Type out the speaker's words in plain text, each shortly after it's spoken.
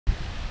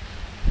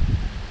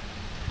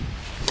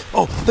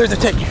Oh, there's a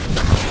take.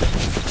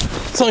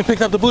 Somebody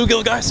picked up the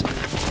bluegill, guys.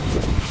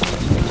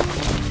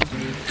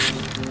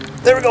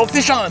 There we go,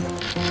 fish on.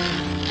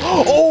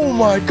 Oh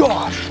my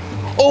gosh.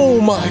 Oh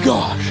my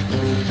gosh.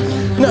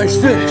 Nice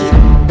fish.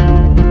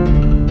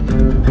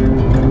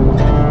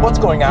 What's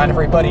going on,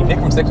 everybody? Nick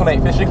from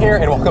 618 Fishing here,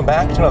 and welcome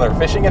back to another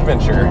fishing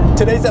adventure.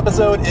 Today's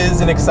episode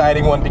is an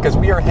exciting one because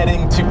we are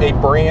heading to a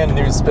brand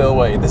new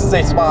spillway. This is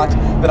a spot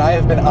that I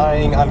have been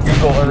eyeing on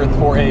Google Earth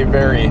for a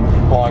very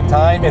long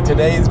time, and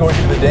today is going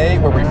to be the day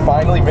where we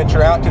finally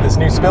venture out to this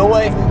new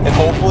spillway and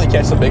hopefully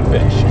catch some big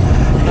fish.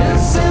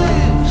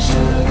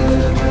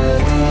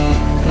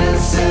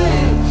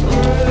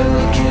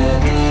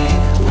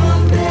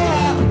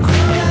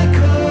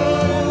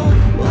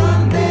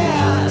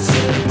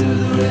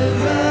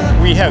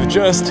 We have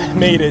just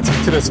made it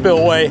to the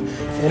spillway,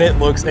 and it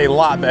looks a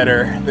lot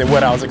better than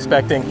what I was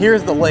expecting.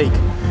 Here's the lake,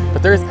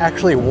 but there's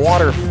actually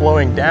water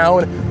flowing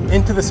down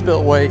into the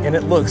spillway, and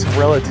it looks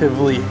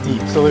relatively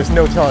deep, so there's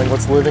no telling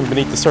what's living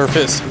beneath the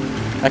surface.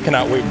 I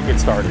cannot wait to get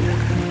started.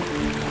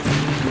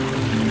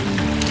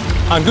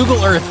 On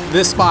Google Earth,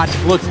 this spot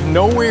looked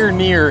nowhere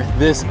near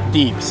this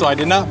deep, so I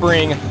did not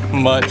bring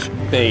much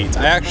bait.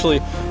 I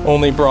actually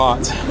only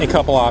brought a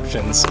couple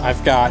options.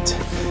 I've got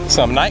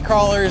some night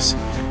crawlers,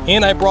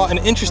 and I brought an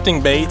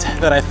interesting bait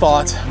that I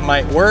thought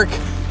might work,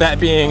 that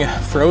being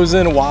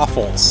frozen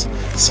waffles.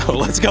 So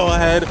let's go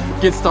ahead,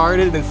 get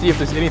started, and see if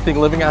there's anything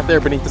living out there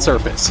beneath the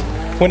surface.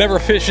 Whenever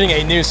fishing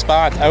a new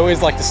spot, I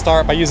always like to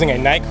start by using a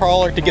night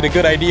crawler to get a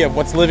good idea of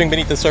what's living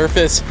beneath the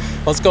surface.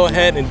 Let's go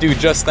ahead and do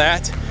just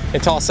that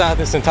and toss out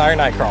this entire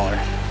night crawler.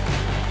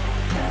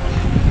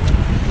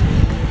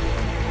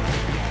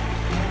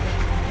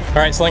 All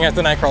right, sling out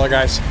the night crawler,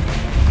 guys.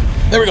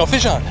 There we go,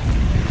 fish on.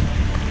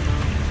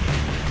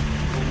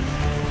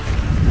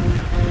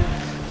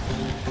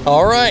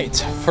 All right,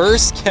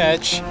 first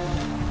catch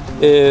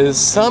is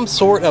some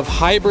sort of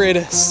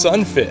hybrid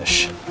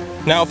sunfish.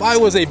 Now, if I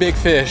was a big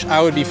fish,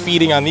 I would be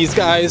feeding on these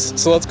guys,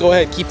 so let's go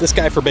ahead and keep this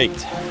guy for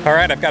bait. All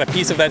right, I've got a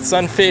piece of that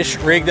sunfish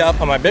rigged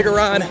up on my bigger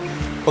rod.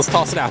 Let's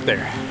toss it out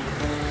there.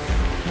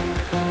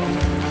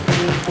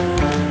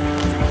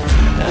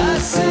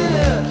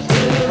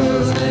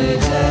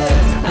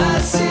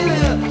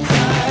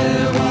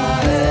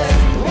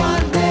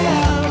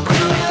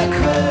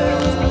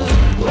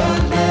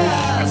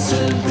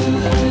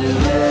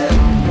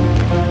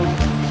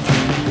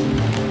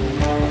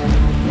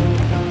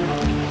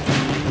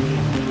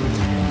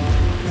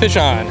 Fish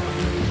on.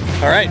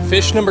 All right,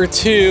 fish number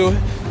 2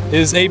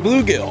 is a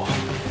bluegill.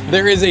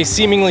 There is a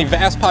seemingly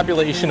vast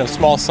population of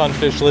small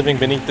sunfish living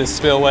beneath this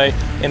spillway,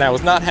 and I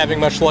was not having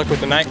much luck with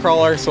the night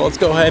crawler, so let's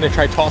go ahead and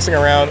try tossing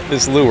around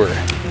this lure.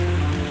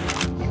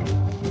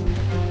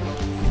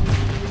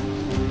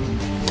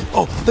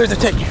 Oh, there's a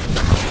take.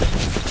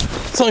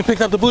 Somebody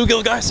picked up the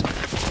bluegill, guys.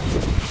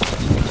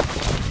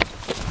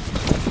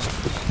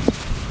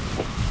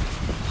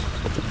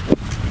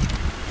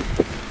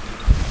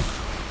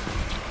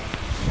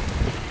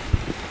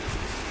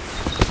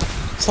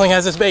 Sling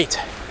has this bait.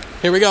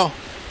 Here we go.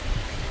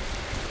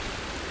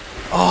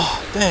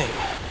 Oh, dang.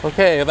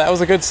 Okay, that was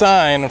a good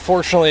sign.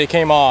 Unfortunately, it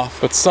came off,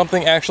 but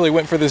something actually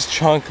went for this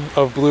chunk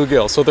of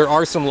bluegill. So there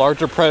are some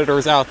larger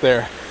predators out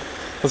there.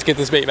 Let's get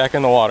this bait back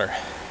in the water.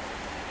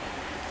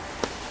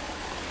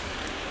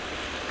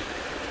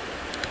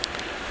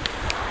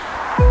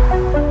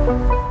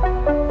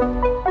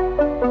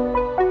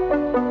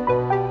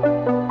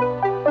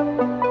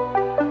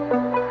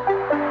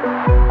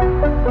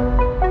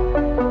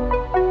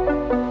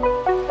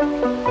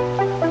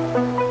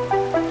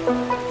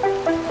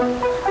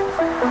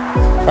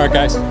 All right,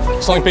 guys,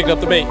 sling picked up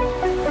the bait.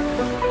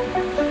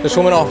 They're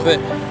swimming off with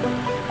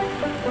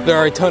it. There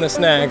are a ton of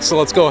snags, so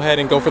let's go ahead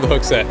and go for the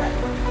hook set.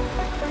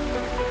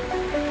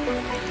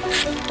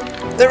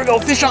 There we go,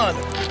 fish on.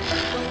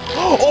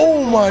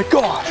 Oh my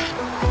gosh.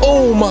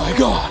 Oh my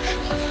gosh.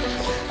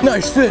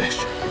 Nice fish.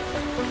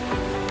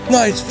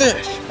 Nice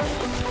fish.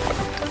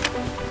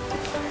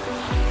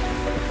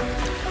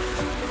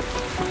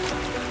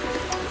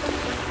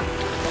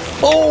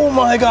 Oh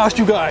my gosh,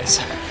 you guys.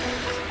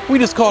 We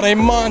just caught a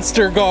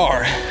monster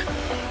gar.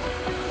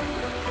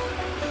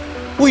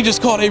 We just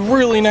caught a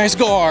really nice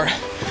gar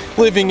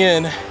living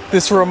in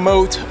this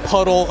remote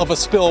puddle of a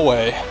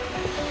spillway.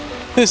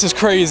 This is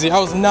crazy. I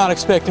was not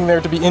expecting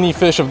there to be any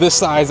fish of this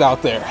size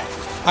out there.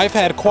 I've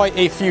had quite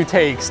a few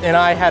takes, and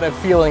I had a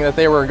feeling that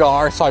they were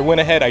gar, so I went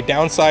ahead, I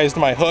downsized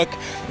my hook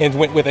and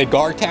went with a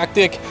gar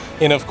tactic,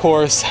 and of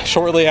course,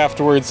 shortly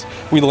afterwards,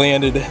 we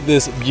landed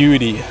this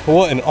beauty.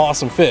 What an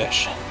awesome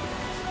fish.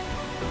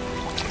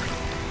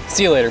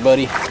 See you later,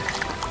 buddy.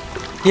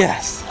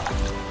 Yes.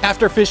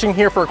 After fishing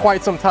here for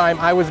quite some time,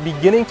 I was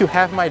beginning to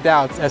have my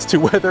doubts as to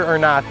whether or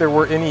not there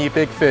were any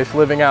big fish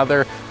living out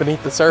there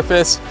beneath the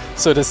surface.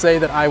 So to say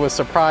that I was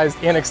surprised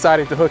and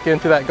excited to hook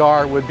into that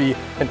gar would be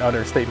an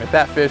understatement.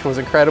 That fish was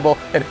incredible,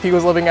 and if he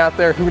was living out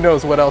there, who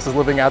knows what else is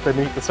living out there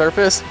beneath the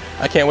surface?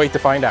 I can't wait to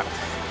find out.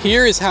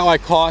 Here is how I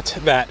caught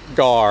that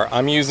gar.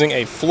 I'm using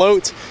a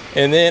float,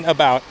 and then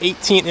about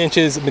 18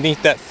 inches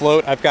beneath that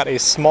float, I've got a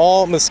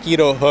small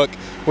mosquito hook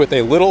with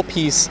a little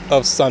piece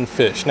of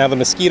sunfish. Now the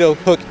mosquito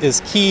hook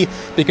is key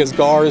because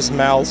gars'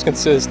 mouths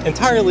consist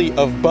entirely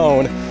of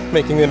bone,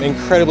 making them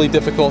incredibly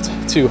difficult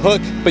to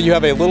hook, but you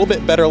have a little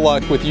bit better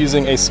luck with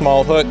using a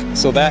small hook.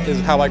 So that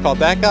is how I caught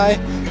that guy.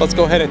 Let's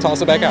go ahead and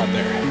toss it back out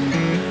there.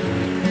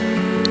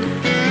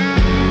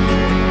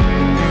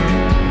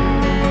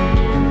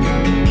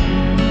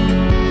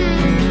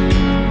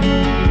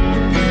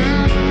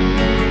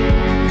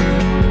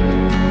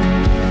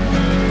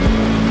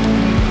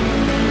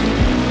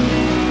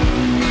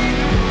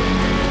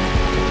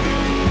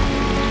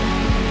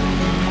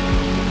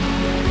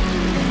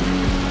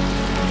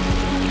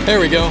 There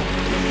we go.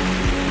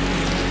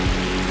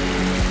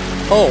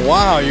 Oh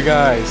wow, you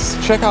guys.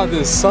 Check out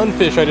this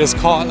sunfish I just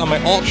caught on my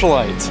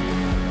ultralight.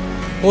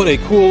 What a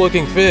cool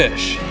looking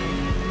fish.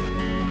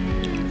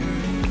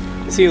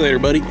 See you later,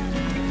 buddy.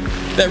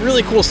 That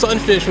really cool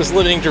sunfish was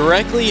living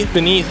directly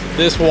beneath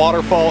this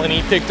waterfall, and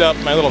he picked up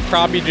my little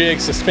crappie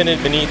jig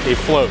suspended beneath a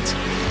float.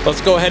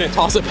 Let's go ahead and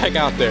toss it back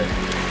out there.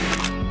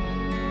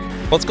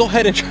 Let's go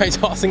ahead and try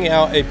tossing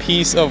out a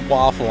piece of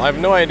waffle. I have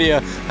no idea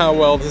how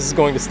well this is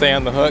going to stay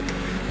on the hook.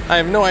 I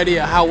have no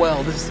idea how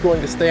well this is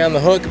going to stay on the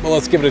hook, but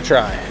let's give it a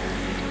try.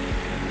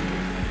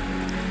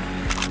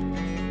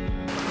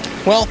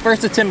 Well,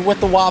 first attempt with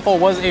the waffle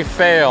was a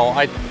fail.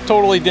 I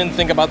totally didn't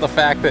think about the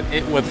fact that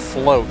it would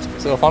float.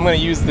 So if I'm going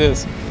to use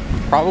this,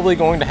 probably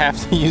going to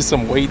have to use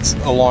some weights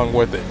along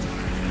with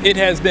it. It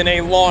has been a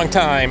long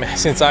time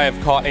since I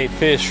have caught a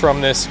fish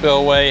from this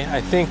spillway.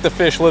 I think the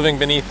fish living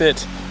beneath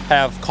it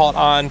have caught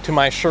on to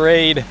my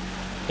charade,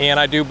 and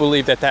I do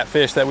believe that that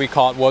fish that we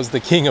caught was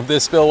the king of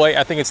this spillway.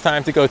 I think it's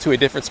time to go to a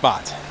different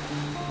spot.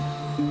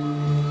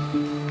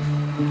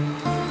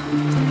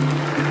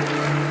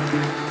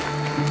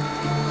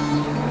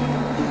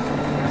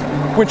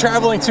 When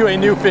traveling to a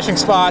new fishing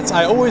spot,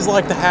 I always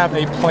like to have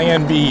a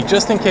plan B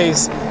just in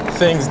case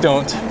things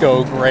don't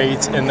go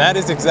great, and that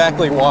is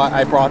exactly why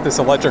I brought this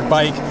electric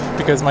bike,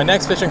 because my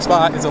next fishing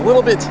spot is a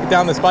little bit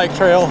down this bike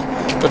trail,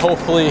 but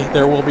hopefully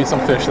there will be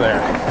some fish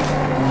there.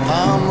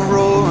 I'm a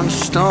rolling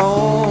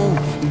stone,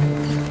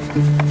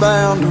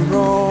 bound to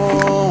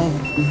roam.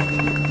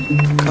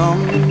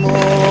 Come the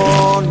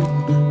morning,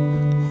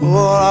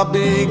 or I'll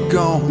be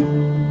gone.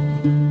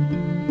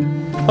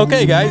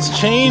 Okay guys,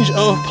 change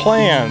of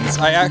plans.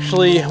 I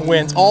actually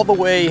went all the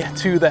way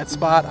to that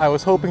spot I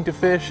was hoping to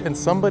fish, and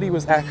somebody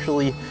was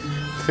actually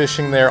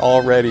fishing there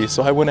already.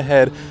 So I went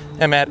ahead.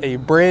 I'm at a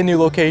brand new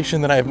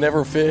location that I've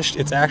never fished.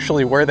 It's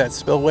actually where that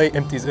spillway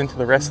empties into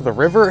the rest of the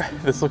river.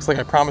 This looks like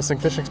a promising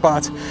fishing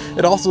spot.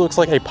 It also looks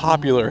like a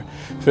popular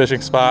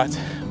fishing spot,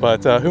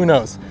 but who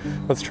knows?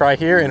 Let's try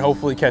here and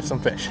hopefully catch some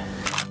fish.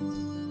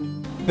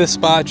 This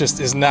spot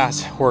just is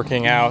not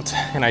working out,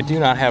 and I do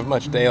not have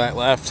much daylight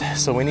left,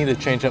 so we need to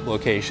change up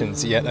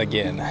locations yet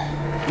again.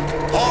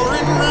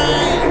 Pouring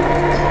rain,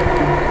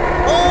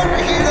 oh,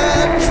 hear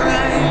that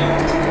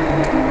train.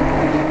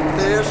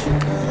 There she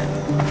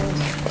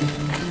comes.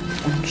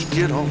 Won't you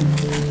get on?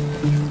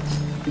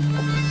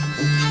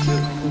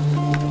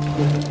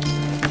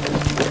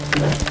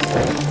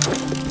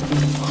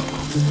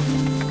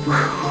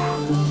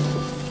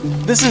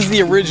 This is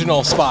the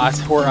original spot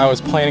where I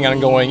was planning on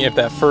going if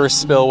that first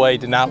spillway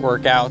did not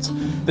work out.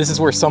 This is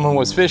where someone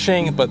was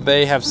fishing, but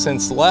they have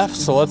since left.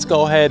 So let's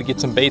go ahead and get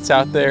some baits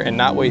out there and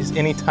not waste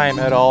any time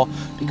at all,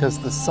 because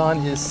the sun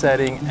is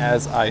setting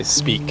as I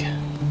speak.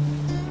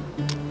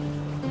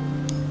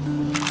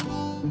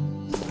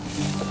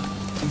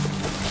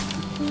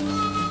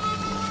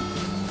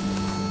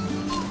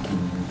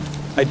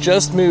 I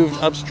just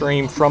moved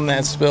upstream from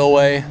that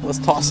spillway. Let's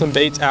toss some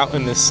baits out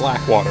in this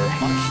slack water.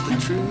 Watch the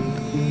trees,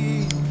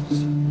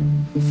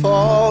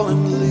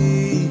 falling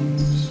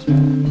leaves,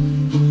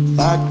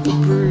 like the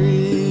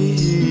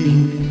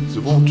breeze.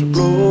 Won't you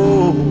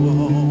blow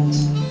on?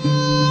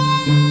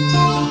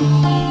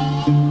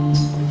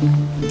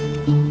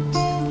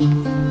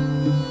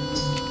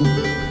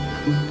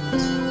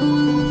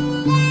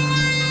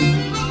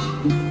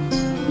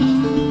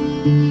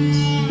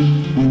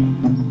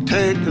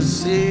 Take a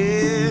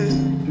sip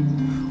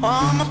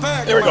on the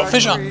back. There we go,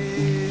 fish on.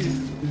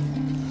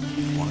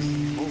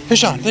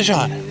 Fish on, fish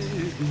on.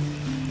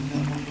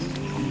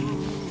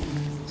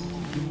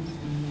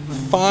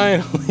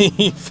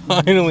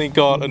 Finally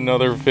caught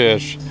another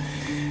fish.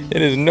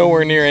 It is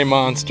nowhere near a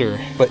monster,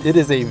 but it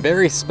is a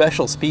very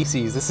special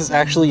species. This is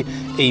actually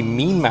a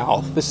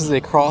meanmouth. This is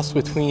a cross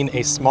between a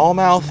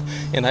smallmouth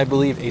and I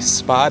believe a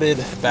spotted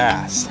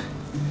bass.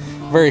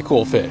 Very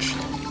cool fish.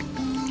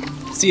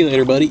 See you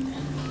later, buddy.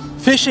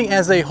 Fishing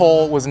as a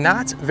whole was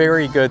not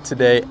very good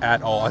today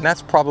at all, and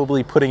that's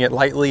probably putting it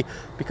lightly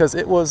because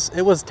it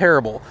was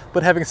terrible.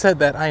 But having said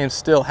that, I am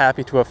still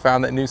happy to have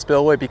found that new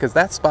spillway because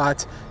that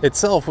spot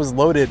itself was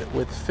loaded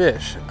with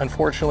fish.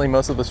 Unfortunately,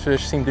 most of those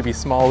fish seem to be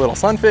small little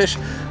sunfish,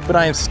 but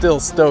I am still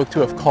stoked to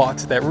have caught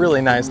that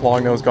really nice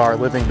long-nosed gar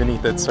living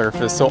beneath its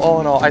surface. So all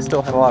in all, I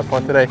still had a lot of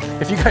fun today.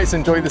 If you guys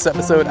enjoyed this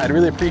episode, I'd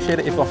really appreciate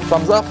it if a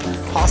thumbs up,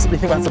 possibly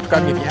think about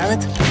subscribing if you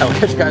haven't. I will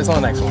catch you guys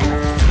on the next one.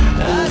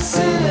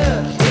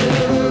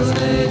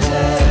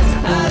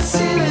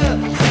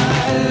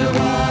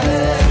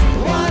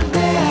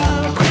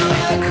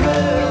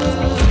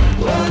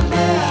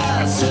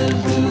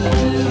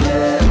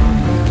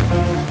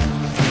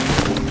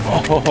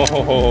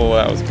 Oh,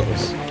 that was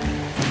close.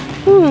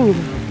 Whew.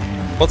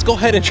 Let's go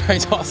ahead and try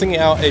tossing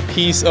out a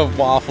piece of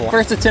waffle.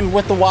 First attempt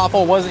with the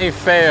waffle was a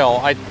fail.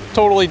 I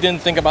totally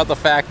didn't think about the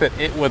fact that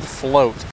it would float.